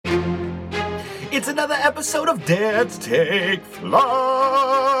It's another episode of Dads Take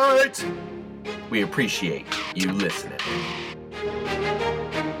Flight. We appreciate you listening.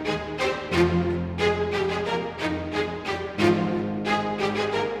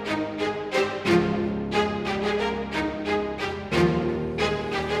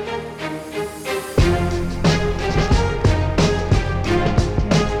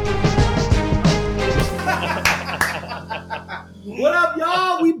 What up,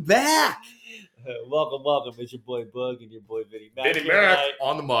 y'all? We back. Welcome. It's your boy Bug and your boy Vinny Mac. Vinny Mac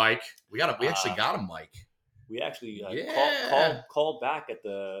on the mic. We actually got a mic. We actually Yeah. called back at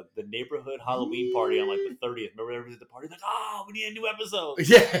the neighborhood Halloween party on like the 30th. Remember everybody at the party? Like, we need a new episode.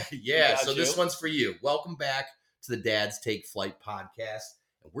 Yeah. Got So this you. one's for you. Welcome back to the Dads Take Flight podcast,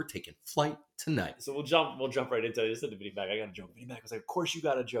 and we're taking flight tonight. So we'll jump right into it. I said to Vinny Mac, I got a joke. Vinny Mac was like, of course you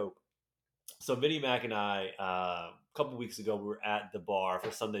got a joke. So Vinny Mac and I, a couple weeks ago, we were at the bar for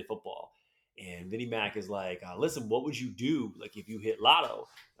Sunday football. And Vinny Mac is like, listen, what would you do like if you hit lotto?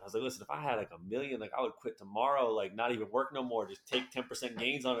 And I was like, listen, if I had like $1 million, like I would quit tomorrow, like not even work no more, just take 10%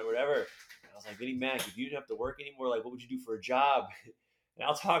 gains on it, whatever. And I was like, Vinny Mac, if you didn't have to work anymore, like what would you do for a job? And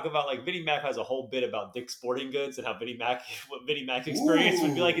I'll talk about like Vinny Mac has a whole bit about Dick's Sporting Goods and how what Vinny Mac's experience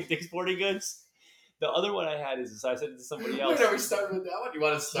would be like at Dick's Sporting Goods. The other one I had is, so I said to somebody else. Wait, are we starting with that one? You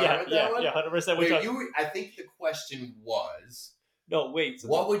want to start with that one? Yeah, 100%. Wait, I think the question was, no, wait. So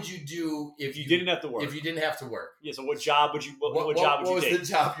what would you do if you didn't have to work? If you didn't have to work? Yeah. So what job would you? What job would you take? What was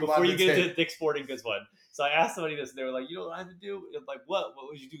the job you before wanted you to get take? into Dick's Sporting Goods one? So I asked somebody this, and they were like, "You know what I have to do?" I'm like, what? What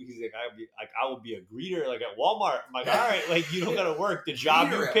would you do? He's like, I will be a greeter, like at Walmart. I'm like, all right, like you don't gotta work. The job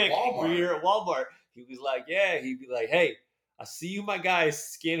Greeter you at pick, Walmart. greeter at Walmart. He was like, yeah. He'd be like, hey, I see you, my guy,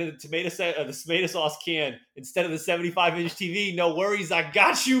 scanning the tomato sauce can instead of the 75-inch TV. No worries, I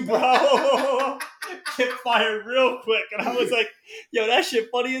got you, bro. Get fired real quick. And I was like, yo, that shit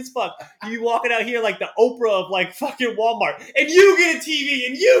funny as fuck. You walking out here like the Oprah of like fucking Walmart, and you get a TV,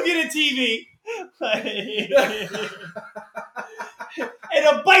 and you get a TV. And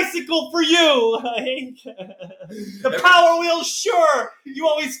a bicycle for you. The Power Wheel, sure. You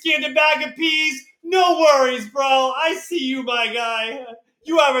always scanned a bag of peas. No worries, bro. I see you, my guy.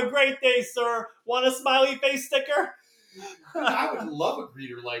 You have a great day, sir. Want a smiley face sticker? I would love a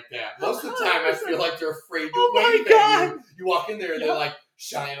greeter like that. Most of the time, I feel like they're afraid to Oh my wave at God. you. You walk in there and Yeah. they're like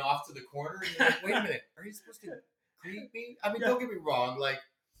shying off to the corner, and you're like, "Wait a minute, are you supposed to greet me?" I mean, don't get me wrong. Like,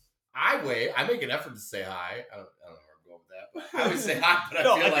 I wave. I make an effort to say hi. I don't know where I'm going with that, but I would say hi. But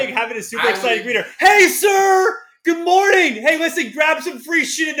No, I feel I like think having a super I excited would- greeter. Hey, sir. Good morning. Hey, listen, grab some free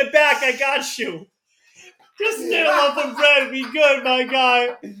shit in the back. I got you. Just get a loaf of bread and be good, my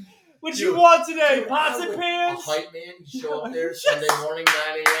guy. What you Dude, want today? dude, Pots I and would- pans? A hype man, you show up there Sunday morning, 9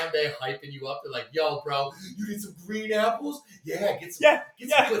 a.m. They hyping you up. They're like, "Yo, bro, you need some green apples? Yeah, get some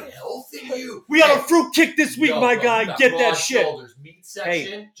good health in you. We on a fruit kick this week, Yo, my bro, guy. you got Get that broad shit. Shoulders, meat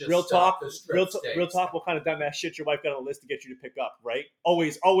section. Just Real stop talk. the strip Real steaks. talk. What kind of dumbass shit your wife got on the list to get you to pick up, right?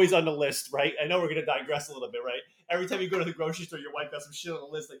 Always on the list, right? I know we're gonna digress a little bit, right? Every time you go to the grocery store, your wife got some shit on the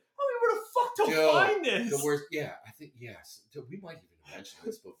list. Like, where the fuck to Dude, find this? The worst, yeah, I think yes. Dude, we might even have mentioned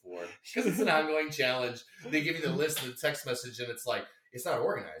this before because it's an ongoing challenge. They give you the list in the text message, and it's like it's not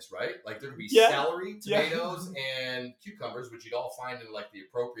organized, right? Like there would be celery, tomatoes, and cucumbers, which you'd all find in like the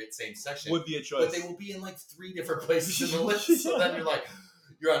appropriate same section. Would be a choice. But they will be in like 3 different places in the list. So then you're like,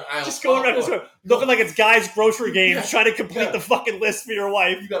 you're on aisle. Just going around the store, looking like it's guys' grocery games, trying to complete the fucking list for your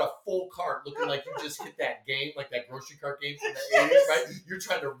wife. You got a full cart looking like you just hit that game, like that grocery cart game from the 80s, right? You're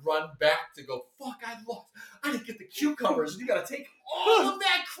trying to run back to go, fuck, I didn't get the cucumbers. You got to take all of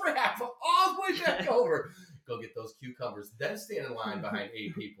that crap all the way back over. Go get those cucumbers. Then stand in line behind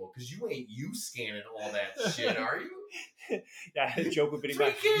 8 people because you ain't scanning all that shit, are you? Yeah, I had a joke with Vinny 3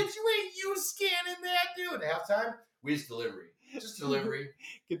 Mac. kids, you ain't scanning that, dude. Halftime, we just delivery. Just delivery.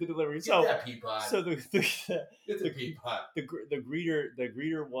 Get the delivery. Get So that peapod. So the Get the peapod. the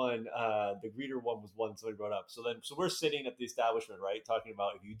greeter one was one somebody brought up. So we're sitting at the establishment, right, talking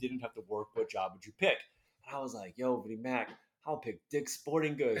about if you didn't have to work, what job would you pick? And I was like, yo, Vinny Mac, I'll pick Dick's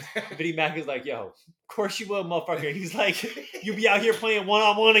Sporting Goods. And Vinny Mac is like, yo, of course you will, motherfucker. He's like, you be out here playing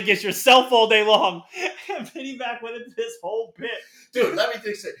one-on-one against yourself all day long. And Vinny Mac went into this whole bit. Dude, let me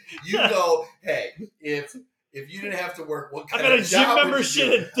think. You go, hey, if you didn't have to work, what kind I got of a gym job would membership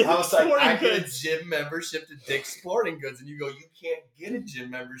you do? at Dick's I was like, Sporting I get a Goods. gym membership to Dick's Sporting Goods. And you go, you can't get a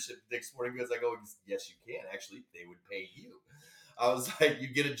gym membership to Dick's Sporting Goods. I go, yes, you can. Actually, they would pay you. I was like, you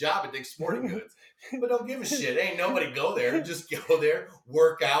get a job at Dick's Sporting Goods. But don't give a shit. Ain't nobody go there. Just go there,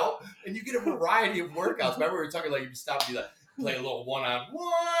 work out, and you get a variety of workouts. Remember we were talking like you stop and be like, play a little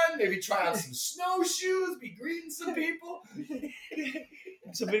one-on-one, maybe try on some snowshoes, be greeting some people.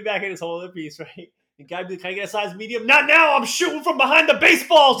 So Vinnie Mac had his whole other piece, right? And guy be like, can I get a size medium? Not now. I'm shooting from behind the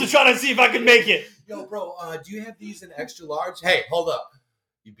baseballs to try to see if I can make it. Yo, bro, do you have these in extra large? Hey, hold up.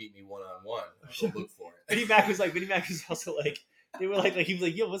 You beat me one-on-one. I'll go look for it. Vinnie Mac was also like, they were like he was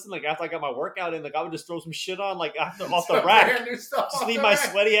like, yo, listen, like after I got my workout in, like I would just throw some shit on, like off the rack, Brand new stuff just off leave the my rack.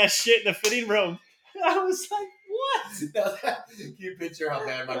 sweaty ass shit in the fitting room. And I was like, what? Can you picture how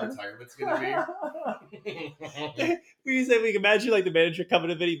bad my retirement's gonna be? We said we can imagine like the manager coming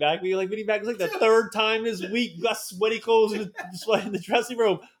to Vinnie Mac. We like Vinnie Mac was like the third time this week. You got sweaty clothes in the dressing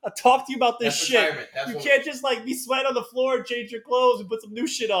room. I'll talk to you about this That's shit. retirement. That's You what can't just like be sweating on the floor and change your clothes and put some new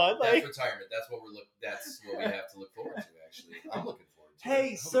shit on. that's Like, retirement. That's what we have to look forward to. Actually, I'm looking forward to it. I hey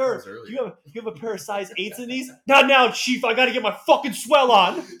hope it sir, comes earlier. you have a pair of size 8s in these? Not now, chief. I got to get my fucking swell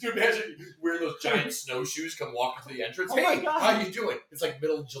on. Do you imagine wearing those giant snowshoes, come walking to the entrance? Oh my Hey, God. how you doing? It's like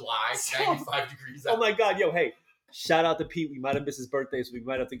middle of July, So- 95 degrees out. Oh my god, yo, hey. Shout out to Pete. We might have missed his birthday, so we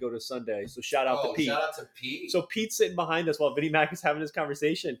might have to go to Sunday. So shout out to Pete. Shout out to Pete. So Pete's sitting behind us while Vinnie Mac is having this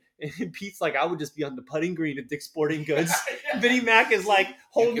conversation. And Pete's like, I would just be on the putting green at Dick's Sporting Goods. Vinnie Mac is like, you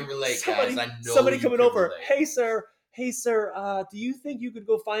holding can relate, somebody, guys. I know somebody you coming can over. relate. Hey sir, do you think you could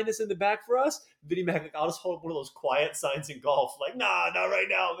go find us in the back for us? Vinnie Mac, like, I'll just hold one of those quiet signs in golf. Like, nah, not right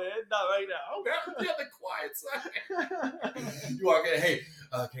now, man. Not right now. Yeah, the quiet sign. You walk in, hey,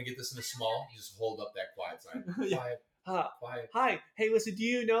 can I get this in a small? You just hold up that quiet sign. Yeah. Quiet, quiet. Hi. Hey, listen, do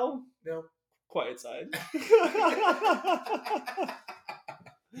you know? No. Quiet sign.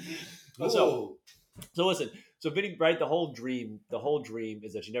 Oh. So listen, so Vinnie, right? The whole dream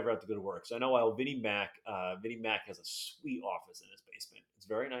is that you never have to go to work. So I know how Vinnie Mac has a sweet office in his basement. It's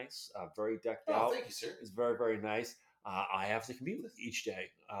very nice, very decked Oh, out. thank you, sir. It's very, very nice. I have to commute each day.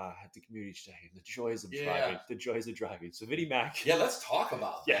 The joys of Yeah. driving. The joys of driving. So Vinnie Mac. Yeah, let's talk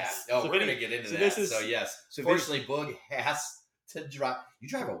about Yes. that. Oh, So we're Vinny- going to get into so that. this is- So, yes. so Vinny- Fortunately, Boog has to drive. You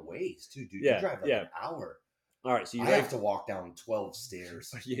drive a ways, too, dude. Yeah, You drive like yeah. an hour. All right. So you I ready? have to walk down 12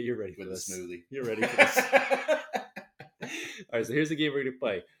 stairs Yeah, you're ready for with a this. smoothie. You're ready for this. All right, so here's the game we're going to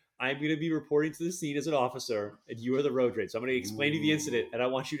play. I'm going to be reporting to the scene as an officer, and you are the road rage. So I'm going to explain to you the incident, and I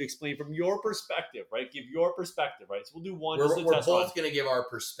want you to explain from your perspective, right? Give your perspective, right? So we'll do one. just We're to test both run. going to give our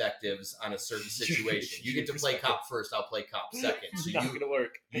perspectives on a certain situation. You get to play cop first. I'll play cop second. So It's not going to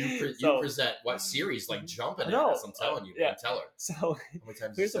work. you So- present what series, like jumping at No, us. I'm telling you, yeah. man. Tell her. So How many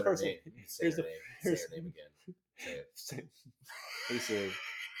times Here's you the said her first one. name? You say Here's her the- name. here's- Say her name again. Say it. basically,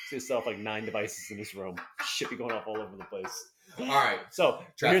 see yourself like 9 devices in this room. Shit be going off all over the place. All right. So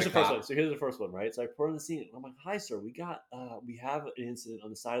Traffic here's the first cop. one. So here's the first one, right? So I report on the scene. I'm like, "Hi, sir. We have an incident on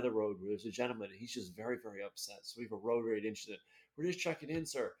the side of the road where there's a gentleman, and he's just very, very upset. So we have a road rage incident. We're just checking in,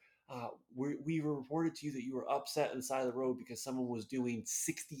 sir. We were reported to you that you were upset on the side of the road because someone was doing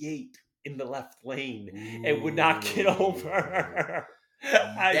 68 in the left lane and would not get over."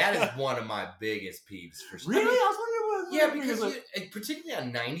 That is one of my biggest peeves for sure. Really? I was wondering what. Yeah, because particularly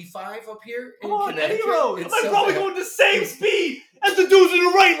on 95 up here in Come on, any Connecticut, road. it's I'm so probably bad. going the same speed as the dudes in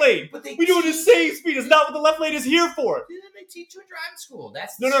the right lane. But they We doing the teach- same speed. It's not what the left lane is here for. They teach you a driving school.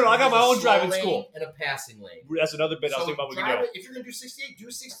 That's No, I got my there's a own slow driving lane school. and a passing lane. That's another bit I was So thinking about. We can drive do. it, if you're gonna do 68,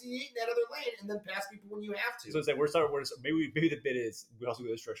 do 68 in that other lane, and then pass people when you have to. So it's like maybe the bit is we also go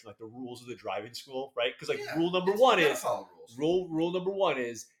this direction, like the rules of the driving school, right? Because like Yeah, rule number it's- one you gotta is follow rules. rule number one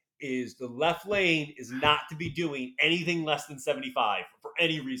is the left lane is not to be doing anything less than 75 for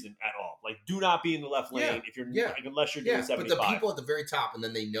any reason at all. Like, do not be in the left lane Yeah, if you're yeah, like, unless you're doing Yeah, but 75. the people at the very top, and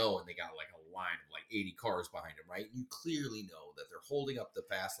then they know, and they got like a line of like 80 cars behind them, right? You clearly know that they're holding up the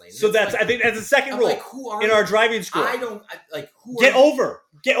fast lane. So It's that's like, I think that's the second I'm rule like, who are in you? our driving school. Who Get are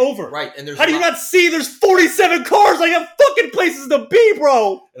you? over. Right, and there's How do you a lot- not see? There's 47 cars. I have fucking places to be,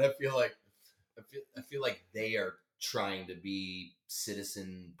 bro. And I feel like they are trying to be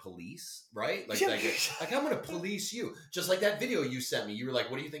citizen police, right? Like I'm gonna police you, just like that video you sent me. You were like,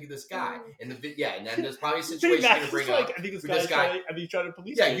 "What do you think of this guy?" And and then there's probably a situation you're gonna bring up. I think with this guy. He's trying to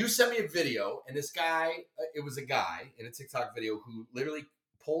police. Yeah, me. you sent me a video, and this guy, it was a guy in a TikTok video who literally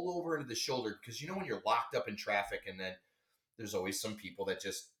pulled over into the shoulder because when you're locked up in traffic, and then there's always some people that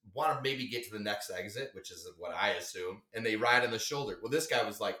just want to maybe get to the next exit, which is what I assume, and they ride on the shoulder. Well, this guy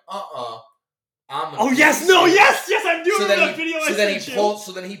was like, I'm gonna Oh yes, police no, you. yes, I'm doing So that then, video. so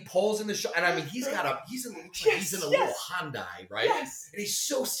then he pulls in the show, and I mean he's in a little Hyundai, right? Yes. And he's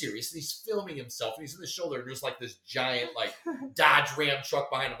so serious, and he's filming himself, and he's in the shoulder, and there's like this giant like Dodge Ram truck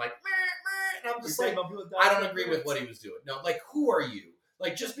behind him, like, meh, meh, and I'm just like, I don't agree with what he was doing. No, like, who are you?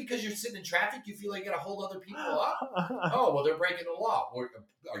 Like, just because you're sitting in traffic, you feel like you got to hold other people up? Oh, well, they're breaking the law. Or,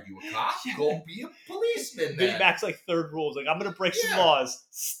 are you a cop? Go be a policeman Vinnie then. Mac's like third rule is like, I'm going to break some Yeah. laws.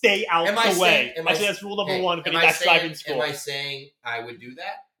 Stay out Am I the way. saying- Actually, that's rule number Hey, one. am Vinnie I Mac's saying- driving school. Am I saying I would do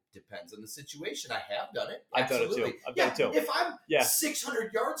that? Depends on the situation. I have done it. I've done it Absolutely. too. I've done it too. If I'm Yeah.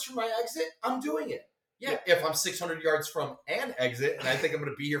 600 yards from my exit, I'm doing it. Yeah. If I'm 600 yards from an exit and I think I'm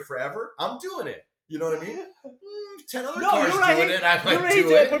going to be here forever, I'm doing it. You know what I mean? 10 other cars doing it, I might do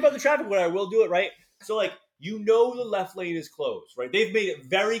it. What about the traffic where I will do it, right? So, like, you know the left lane is closed, right? They've made it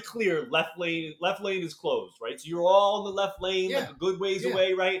very clear left lane is closed, right? So you're all in the left lane, like a good ways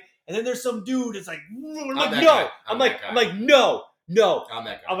away, right? And then there's some dude that's like, I'm like, that no. guy. I'm like, no. I'm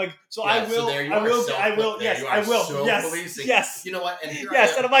that guy. I'm like, so Yeah, I will, so there you I are, will, self- yes, you I are will, self-policing. yes. You know what? And here I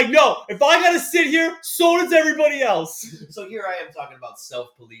Yes, am. and I'm like, no, if I gotta sit here, so does everybody else. So here I am talking about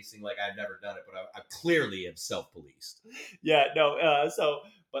self-policing like I've never done it, but I clearly am self-policed. Yeah, no,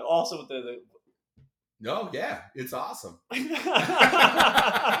 but also with the No, yeah, it's awesome.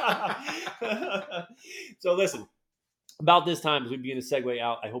 So listen, about this time as we begin to segue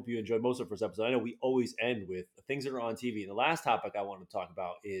out, I hope you enjoyed most of the first episode. I know we always end with things that are on TV. And the last topic I want to talk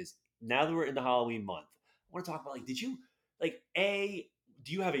about is, now that we're in the Halloween month, I want to talk about, like, do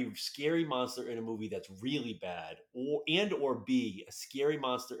you have a scary monster in a movie that's really bad, or B, a scary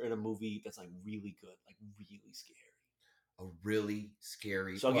monster in a movie that's like really good, like really scary? A really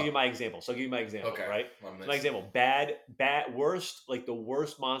scary. So I'll give you my example. Okay. Right? Well, My example, bad, worst, like the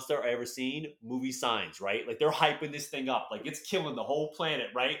worst monster I ever seen, movie Signs, right? Like, they're hyping this thing up, like it's killing the whole planet,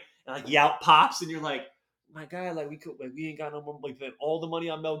 right? And like, yeah, it pops, and you're like, my God, like we ain't got no more, like, spent all the money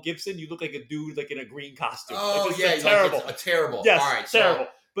on Mel Gibson. You look like a dude like in a green costume. Oh, like, yeah, terrible. Like it's a terrible. Yes, All right, terrible.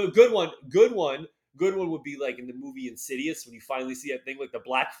 But good one would be like in the movie Insidious, when you finally see that thing like the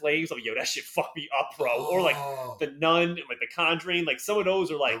black flames. I'm like, yo, that shit fucked me up, bro. Or like The Nun, and like The Conjuring. Like, some of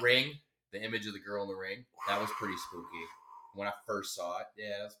those are like The Ring, the image of the girl in The Ring. That was pretty spooky. When I first saw it,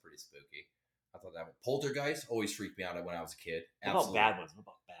 yeah, that was pretty spooky. I thought that one. Poltergeist always freaked me out when I was a kid. What about bad ones? What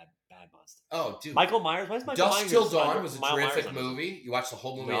about bad monsters? Oh, dude. Michael Myers? Why is Michael Dusk Myers? Till Dawn was a Miles Myers terrific on it? movie. You watch the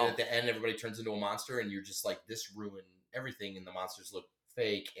whole movie, No. and at the end, everybody turns into a monster, and you're just like, this ruined everything, and the monsters look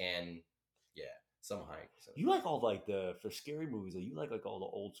fake, and yeah, some hype. So. You like all like for scary movies, you like all the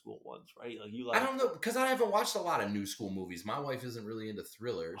old school ones, right? Like, you like. I don't know, because I haven't watched a lot of new school movies. My wife isn't really into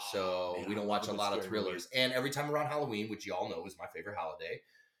thrillers, so man, we don't I watch a love lot of scary thrillers. movies. And every time around Halloween, which y'all know is my favorite holiday,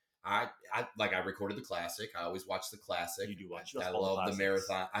 I recorded the classic. I always watch the classic. You do watch. I all love the classics.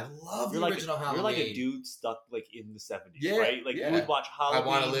 marathon. I love You're the like original Halloween. You're like a dude stuck like in the 70s, Yeah, right? Like, yeah. you would watch Halloween,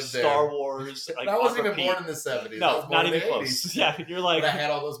 wanna live there. Star Wars. Like, I wasn't on even repeat. born in the 70s. I was No, born not in even the close. 80s. Yeah, you're like. But I had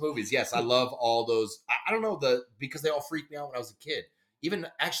all those movies. Yes, I love all those. I don't know, because they all freaked me out when I was a kid. Even,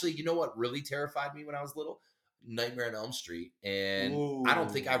 actually, you know what really terrified me when I was little? Nightmare on Elm Street. And Ooh. I don't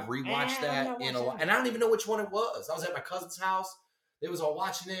think I've rewatched that in a while. And I don't even know which one it was. I was at my cousin's house. They was all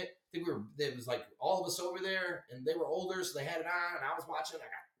watching it. I think it was like all of us over there, and they were older, so they had it on, and I was watching it. I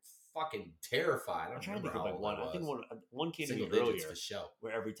got fucking terrified. I I'm don't trying to remember think how of old like one. I think was. one came to me Single digits earlier, for show.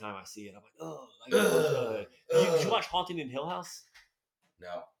 where every time I see it, I'm like, oh. Like, did you watch Haunting in Hill House?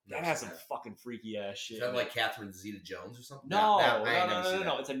 No. That has some fucking freaky ass shit. Is that man. like Catherine Zeta-Jones or something? No, I ain't never seen no.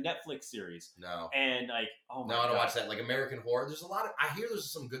 that. It's a Netflix series. No. And like, oh my No, I don't God. watch that. Like American Horror. There's a lot of. I hear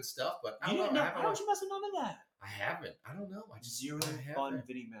there's some good stuff, but I You don't didn't know. know? How don't you mess with none of that? I haven't. I don't know. I just Zero I fun haven't.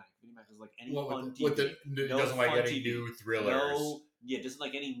 Vinnie Mac. Vinnie Mac is like any Well, fun with TV. the No doesn't like fun any TV. new thrillers. No, yeah, doesn't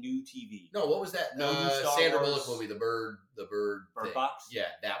like any new TV. No, what was that? No new Star Sandra Wars. Bullock movie, the bird Bird thing. Box? Yeah,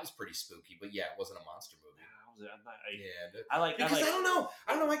 that was pretty spooky, but yeah, it wasn't a monster movie. I like. Because I don't know.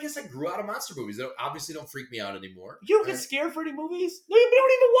 I guess I grew out of monster movies. They obviously don't freak me out anymore. You don't get scared for any movies? No, you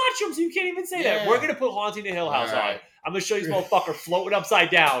don't even watch them, so you can't even say that. Yeah. We're gonna put Haunting the Hill House All right. on. I'm gonna show you this motherfucker floating upside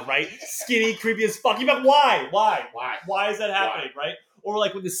down, right? Skinny, creepy as fuck. You're like, why? Why is that happening, right? Or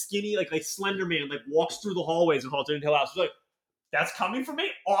like when the skinny, like Slender Man, like walks through the hallways in Haunting the Hill House. It's like, that's coming for me?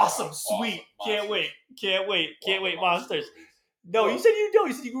 Awesome, sweet. Can't wait. Monsters. No, you said you don't.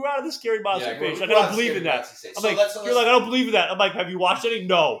 You said you grew out of the scary monster page. Like, I don't believe in that. I'm like, you're like, I don't believe in that. I'm like, have you watched any?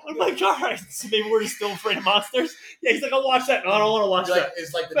 No. I'm like, all right. So maybe we're just still afraid of monsters. Yeah, he's like, I'll watch that. No, I don't want to watch that.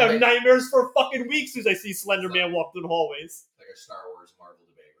 It's like I have nightmares for a fucking week as soon as I see Slender Man walk through the hallways. like a Star Wars Marvel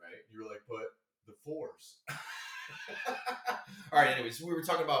debate, right? You were like, put the Force. All right. Anyways, we were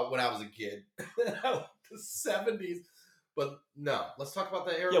talking about when I was a kid, the 70s. But no, let's talk about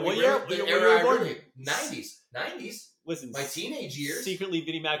the era. Yeah, what year? The What era year I were you really born? 90s. Listen, My teenage years. Secretly,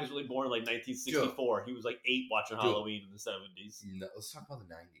 Vinnie Mac was really born in like 1964. He was like 8 watching Halloween in the 70s. No, let's talk about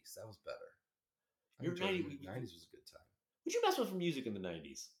the 90s. That was better. You're 90s. 90s. 90s was a good time. What'd you mess with for music in the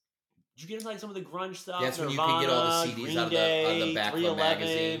 90s? Did you get into like some of the grunge stuff? That's when you Nirvana, could get all the CDs Green out Day, of the back of a 311?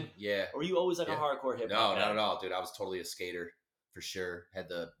 magazine. Yeah. Or were you always like a Yeah. hardcore hip No, hop? not at all, dude. I was totally a skater for sure. Had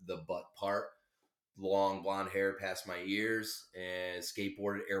the butt part, long blonde hair past my ears, and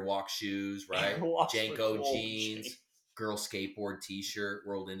skateboarded Airwalk shoes, right? Airwalks were Janko cool, jeans, Jay. girl skateboard T-shirt,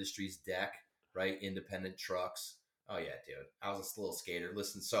 World Industries deck, right? Independent trucks. Oh yeah, dude. I was a little skater.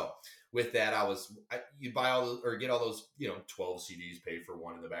 Listen, so with that, you buy all those, or get all those, 12 CDs, paid for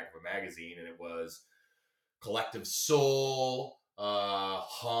one in the back of a magazine, and it was Collective Soul,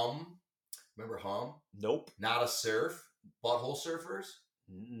 Hum. Remember Hum? Nope. Not a Surf, Butthole Surfers,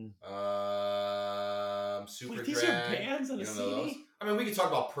 Mm-mm. Super Wait, these Drag. are bands on a You don't know those? CD? I mean, we could talk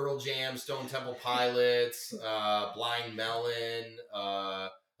about Pearl Jam, Stone Temple Pilots, Blind Melon. I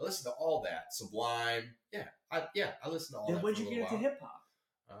listened to all that. Sublime. I listened to all Then that. when'd for you a get little into while. hip hop?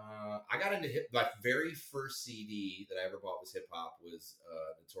 I got into my very first CD that I ever bought was hip hop was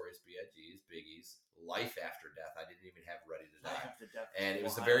Notorious B.I.G.'s, Biggie's Life After Death. I didn't even have Ready to Die. And it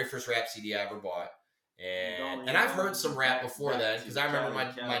was the very first rap CD I ever bought. And I've heard some rap before then, because I remember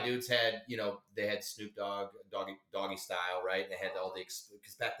my dudes had, they had Snoop Dogg, Doggy Style, right? They had all the,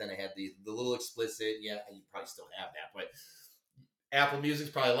 because back then they had the little explicit, yeah, and you probably still have that, but Apple Music's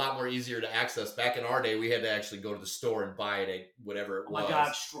probably a lot more easier to access. Back in our day, we had to actually go to the store and buy it at whatever it was. Oh my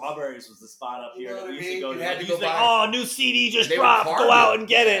God, Strawberries was the spot up here. You know that we what I used to mean? go You to. had to We go used to buy like, it. oh, new CD just They would dropped. card Go you. out and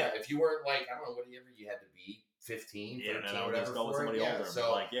get it. Yeah, if you weren't like, I don't know, whatever you had to be, 15, 13, whatever. Just go with for it. somebody Yeah, older.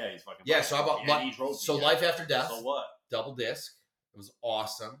 so, Like, yeah, he's fucking. yeah, so I bought so Life After Death. So what? Double disc. It was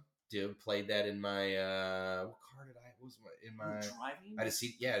awesome. Dude, played that in my what car did I? What was in my? Driving? I just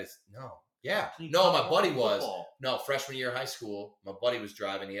see. Yeah, yeah. Playing No, my football? buddy was. Football. No, freshman year of high school, my buddy was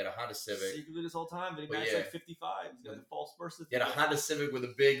driving. He had a Honda Civic. Secretly this whole time, but But he's yeah. like 55. He's got the false birth He had a Honda Civic with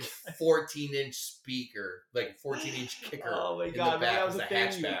a big 14-inch speaker, like a 14-inch kicker. Oh my in God! the Maybe back. that It was was the a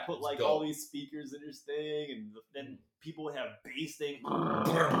thing. You hatchback. would put It was like dope. all these speakers in your thing, and then people would have bass thing,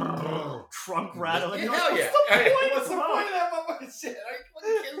 trunk rattling. Yeah, You're hell like, yeah. What's the point? of that motherfucking shit? Are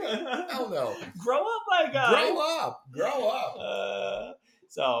you fucking kidding me? Hell no. Grow up, my guy. Grow up.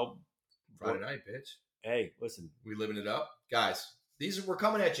 So Friday night, bitch. hey, listen. We living it up, guys. We're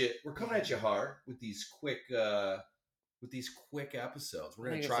coming at you. We're coming at you hard with these quick episodes. We're I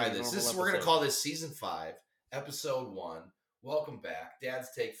gonna think try it's like a this. normal We're gonna episode. call this season 5, episode 1. Welcome back, Dads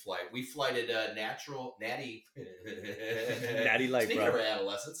Take Flight. We flighted Natty Natty Light, Speaking bro. of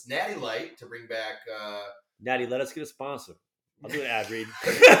adolescence, Natty Light to bring back. Natty, let us get a sponsor. I'll do an ad read.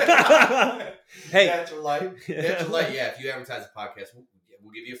 Hey. Natural Light. Natural Light. Yeah, if you advertise a podcast,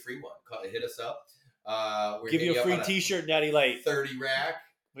 we'll give you a free one. Hit us up. We're Give you a hitting free up on T-shirt, Natty Light. 30 rack.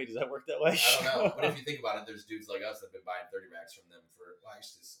 Wait, does that work that way? I don't know. But if you think about it, there's dudes like us that have been buying 30 racks from them for, well,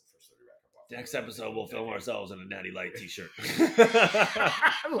 actually, this is the first 30 rack I bought. Next episode, we'll film ourselves in a Natty Light T-shirt.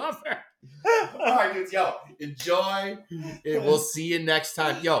 I love that. All right, dudes. Yo, enjoy. And we'll see you next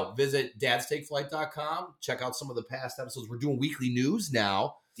time. Yo, visit dadstakeflight.com. Check out some of the past episodes. We're doing weekly news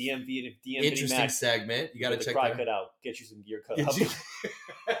now. DMV Interesting Max. segment. You got to check cry that cut out. Get you some gear cut Get up. you-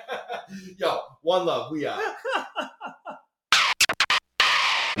 Yo, one love. We out.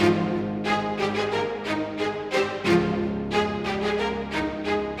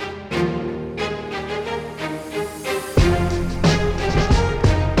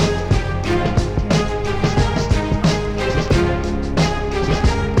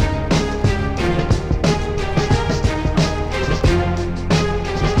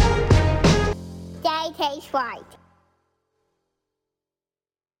 Daddy takes flight.